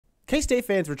K-State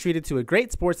fans were treated to a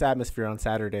great sports atmosphere on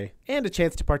Saturday and a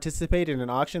chance to participate in an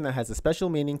auction that has a special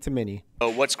meaning to many.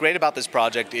 What's great about this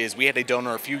project is we had a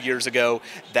donor a few years ago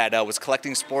that was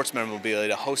collecting sports memorabilia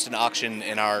to host an auction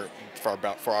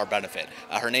for our benefit.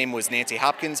 Her name was Nancy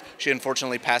Hopkins. She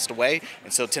unfortunately passed away,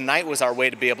 and so tonight was our way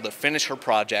to be able to finish her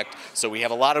project. So we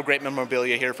have a lot of great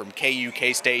memorabilia here from KU,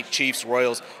 K-State, Chiefs,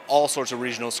 Royals, all sorts of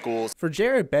regional schools. For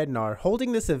Jared Bednar,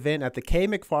 holding this event at the Kay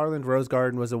McFarland Rose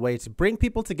Garden was a way to bring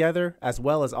people together as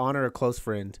well as honor a close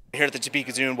friend. Here at the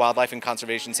Topeka Zoo and Wildlife and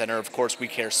Conservation Center, of course, we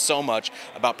care so much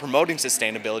about promoting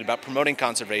sustainability, about promoting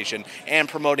conservation, and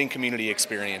promoting community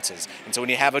experiences. And so when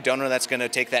you have a donor that's going to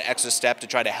take that extra step to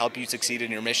try to help you succeed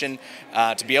in your mission,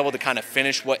 to be able to kind of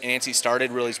finish what Nancy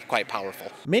started really is quite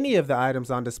powerful. Many of the items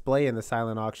on display in the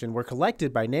silent auction were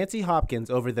collected by Nancy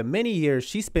Hopkins over the many years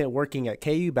she spent working at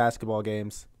KU basketball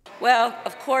games. Well,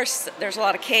 of course, there's a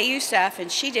lot of KU stuff,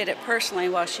 and she did it personally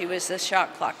while she was the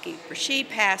shot clock keeper. She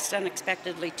passed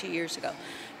unexpectedly 2 years ago,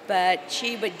 but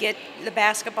she would get the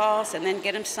basketballs and then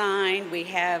get them signed. We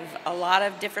have a lot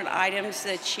of different items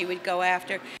that she would go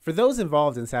after. For those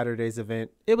involved in Saturday's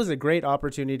event, it was a great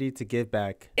opportunity to give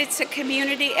back. It's a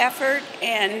community effort,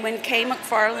 and when Kay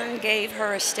McFarland gave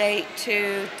her estate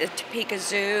to the Topeka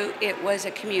Zoo, it was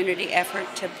a community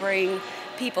effort to bring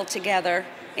people together,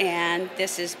 and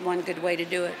this is one good way to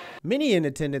do it. Many in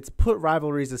attendance put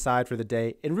rivalries aside for the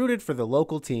day and rooted for the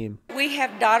local team. We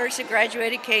have daughters that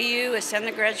graduated KU, a son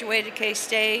that graduated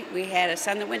K-State. We had a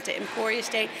son that went to Emporia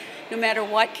State. No matter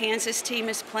what Kansas team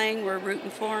is playing, we're rooting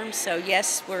for them. So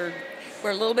yes, we're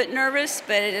a little bit nervous,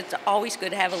 but it's always good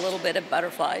to have a little bit of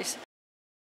butterflies.